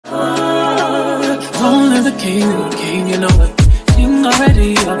king, you know it. King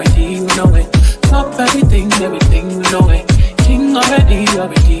already, you know it. Top everything, you know it. King already,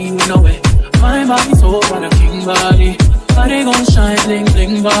 you know it. My body so on a king body. Body gon' shine, bling,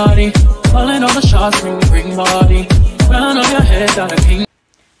 bling body. Calling all the shots, ring body. Crown on your head, got a king.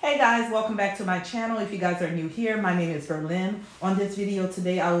 Hey guys, welcome back to my channel. If you guys are new here, my name is Berlin. On this video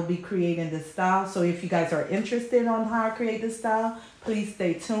today, I will be creating this style. So if you guys are interested on how I create this style, please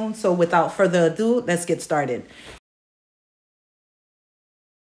stay tuned. So without further ado, let's get started.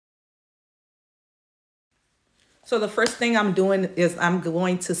 So the first thing I'm doing is I'm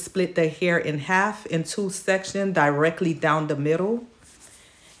going to split the hair in half in two sections directly down the middle.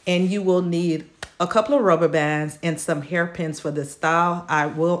 And you will need a couple of rubber bands and some hairpins for this style.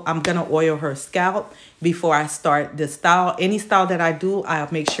 I'm gonna oil her scalp before I start this style. Any style that I do, I'll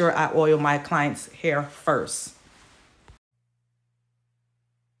make sure I oil my client's hair first.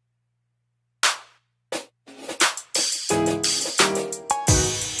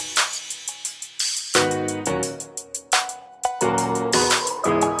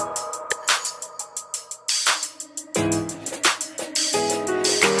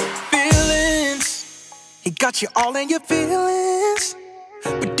 Got you all in your feelings,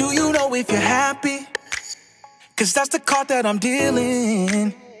 but do you know if you're happy? Cause that's the card that I'm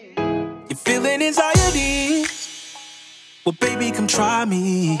dealing. You're feeling anxiety? Well baby, come try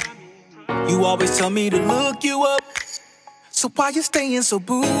me. You always tell me to look you up, so why you staying so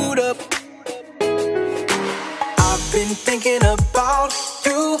booed up? I've been thinking about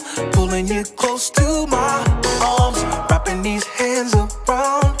you, pulling you close to my arms, wrapping these hands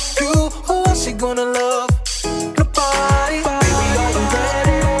around you. Who else you gonna love? Nobody. Baby, are you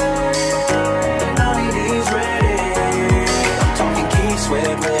ready? Now he's ready. I'm talking key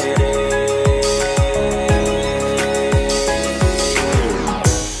sweat ready.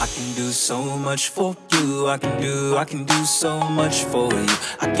 I can do so much for you. I can do so much for you.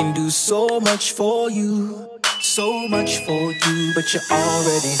 I can do so much for you. So much for you, but you're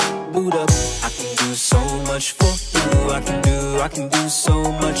already booed up. I can do so much for you. I can do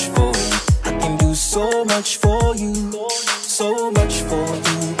so much for you. I can do so much for you. So much for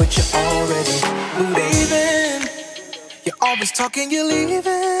you, but you're already leaving. You're always talking, you're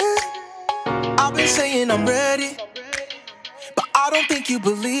leaving. I've been saying I'm ready, but I don't think you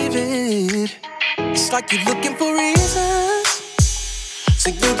believe it. It's like you're looking for reasons, so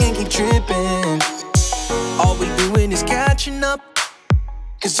you can keep tripping. All we doing is catching up,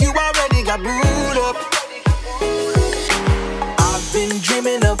 cause you already got booed up. I've been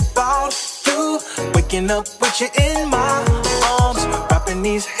dreaming about you, waking up with you in my arms, wrapping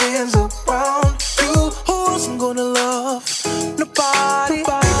these hands around you. Who else I'm gonna love? Nobody.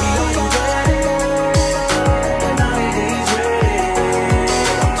 Baby, are you ready? Now he's ready.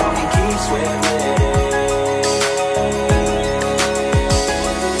 I'm talking key sweat ready.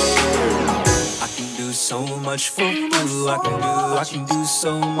 So much for you, I can do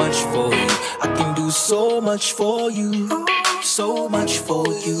so much for you. I can do so much for you, so much for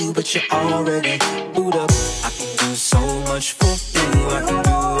you, but you're already booed up. I can do so much for you.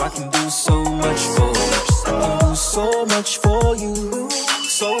 I can do so much for you. I can do so much for you,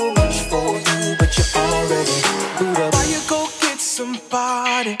 so much for you, but you're already booed up. Why you go get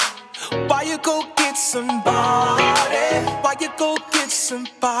somebody? Why you go get somebody? Why you go get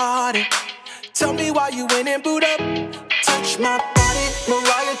somebody? Tell me why you went and boot up. Touch my body,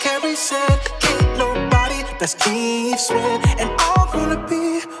 Mariah Carey said, ain't nobody that's keep sweat. And I'm gonna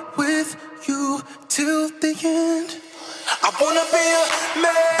be with you till the end. I wanna be a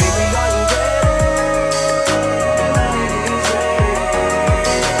man. Baby, are you ready?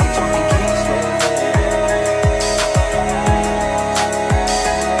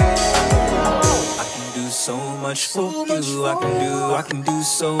 So much for you, I can do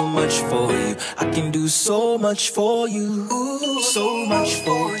so much for you. I can do so much for you, so much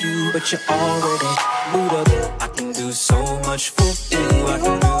for you, but you're already booed up. I can do so much for you.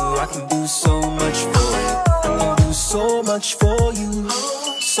 I can do so much for you. I can do so much for you,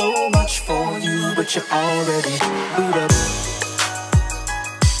 so much for you, but you're already booed up.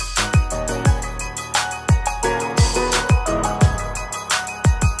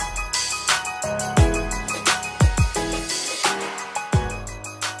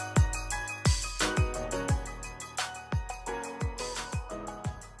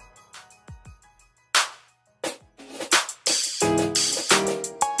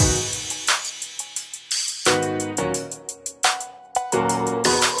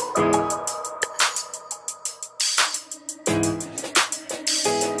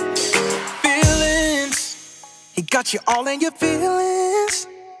 Got you all in your feelings,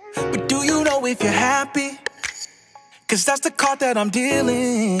 but do you know if you're happy? 'cause that's the card that I'm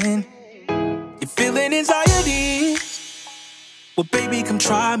dealing. You're feeling anxiety? Well, baby, come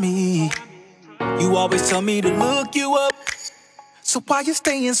try me. You always tell me to look you up, so why you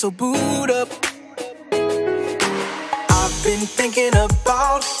staying so booed up? I've been thinking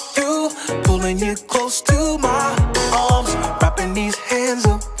about you, pulling you close to my arms, wrapping these hands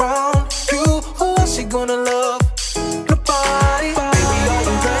around you. Who else you gonna love? Nobody. Baby, are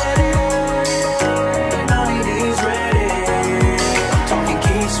you ready? Now it is ready. I'm talking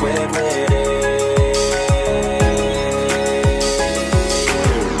key sweat ready.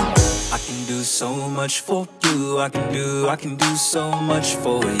 I can do so much for you. I can do so much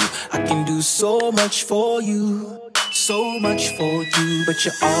for you. I can do so much for you. So much for you, but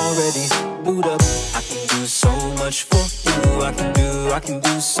you're already booed up. I can do so much for you. I can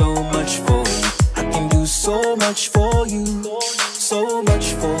do so much for you. I can do so much for you. So much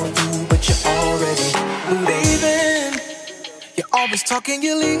for you, but you're already leaving. You're always talking,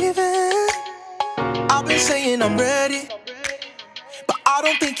 you're leaving. I've been saying I'm ready, but I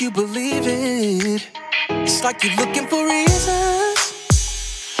don't think you believe it. It's like you're looking for reasons,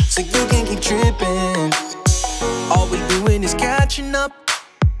 so you can keep tripping. All we doing is catching up,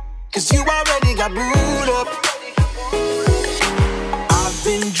 'cause you already got booed up. I've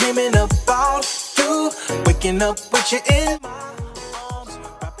been dreaming about you, waking up with you in my arms,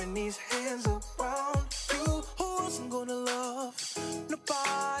 wrapping these hands around you. Who else I'm gonna love?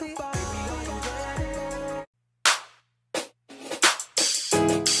 Nobody. Baby, are you ready?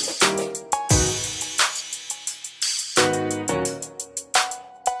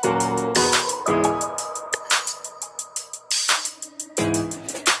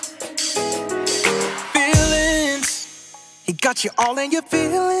 Got you all in your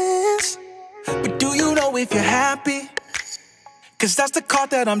feelings, but do you know if you're happy? 'Cause that's the card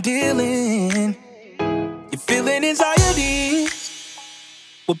that I'm dealing. You're feeling anxiety?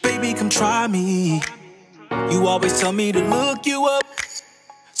 Well, baby, come try me. You always tell me to look you up,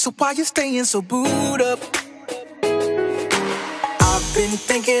 so why you staying so booed up? I've been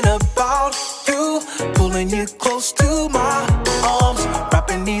thinking about you, pulling you close to my arms,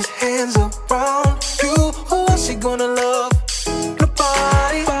 wrapping these hands around you. Who else you gonna love?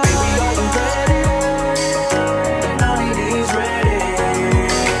 Nobody. Baby, are you ready? Now it is ready.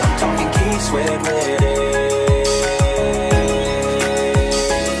 I'm talking key sweat ready.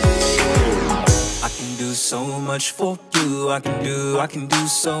 I can do so much for you. I can do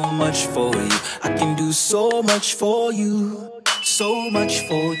so much for you. I can do so much for you. So much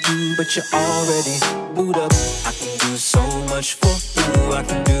for you, but you're already booed up. I can do so much for you. I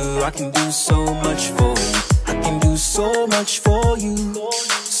can do so much for you. I can do so much for you.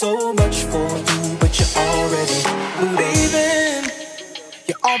 So much for you, but you're already leaving.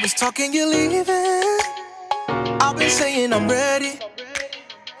 You're always talking, you're leaving. I've been saying I'm ready,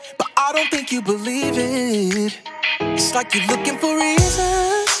 but I don't think you believe it. It's like you're looking for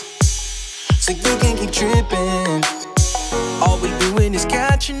reasons, so you can keep tripping. All we doing is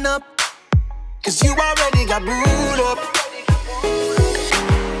catching up, 'cause you already got booed up.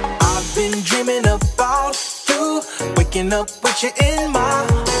 I've been dreaming about you, waking up with you in my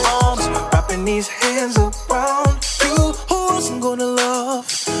arms, wrapping these hands around you. Who else I'm gonna love?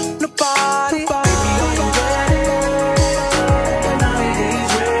 Nobody. Baby, are you ready? Now it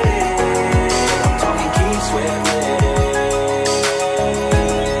is ready. I'm talking key sweat ready.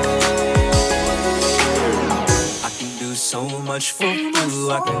 So much for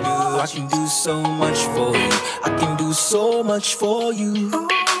you. I can do so much for you. I can do so much for you.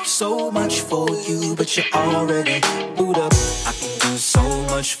 So much for you, but you're already booed up. I can do so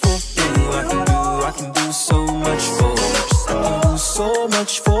much for you. I can do so much for you. I can do so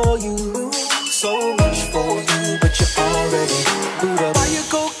much for you. So much for you, but you're already booed up. Why you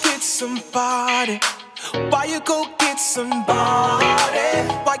go get somebody? Why you go get somebody?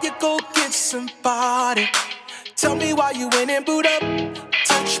 Why you go get somebody? Tell me why you went and boot up.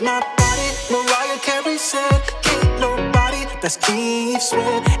 Touch my body, Mariah Carey said, can't nobody that's keep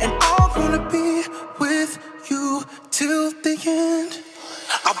sweat. And I wanna be with you till the end.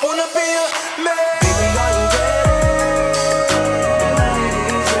 I wanna be a man. Baby, are you ready?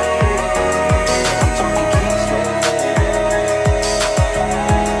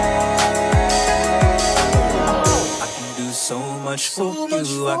 So much for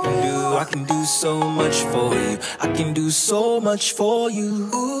you. I can do so much for you. I can do so much for you.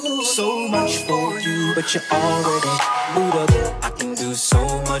 So much for you, but you're already booed up. I can do so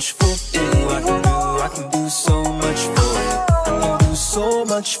much for you. I can do so much for you. I can do so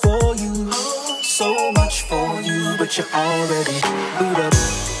much for you. So much for you, but you're already booed up.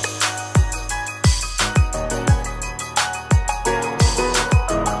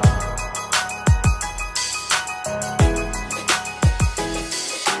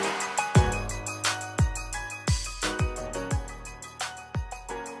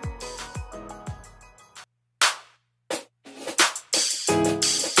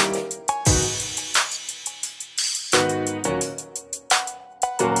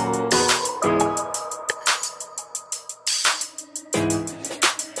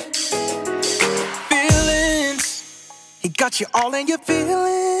 got you all in your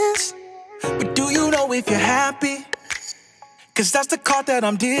feelings, but do you know if you're happy? Cause that's the card that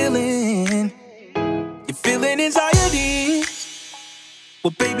I'm dealing. You're feeling anxiety,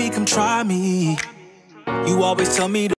 well baby come try me. You always tell me to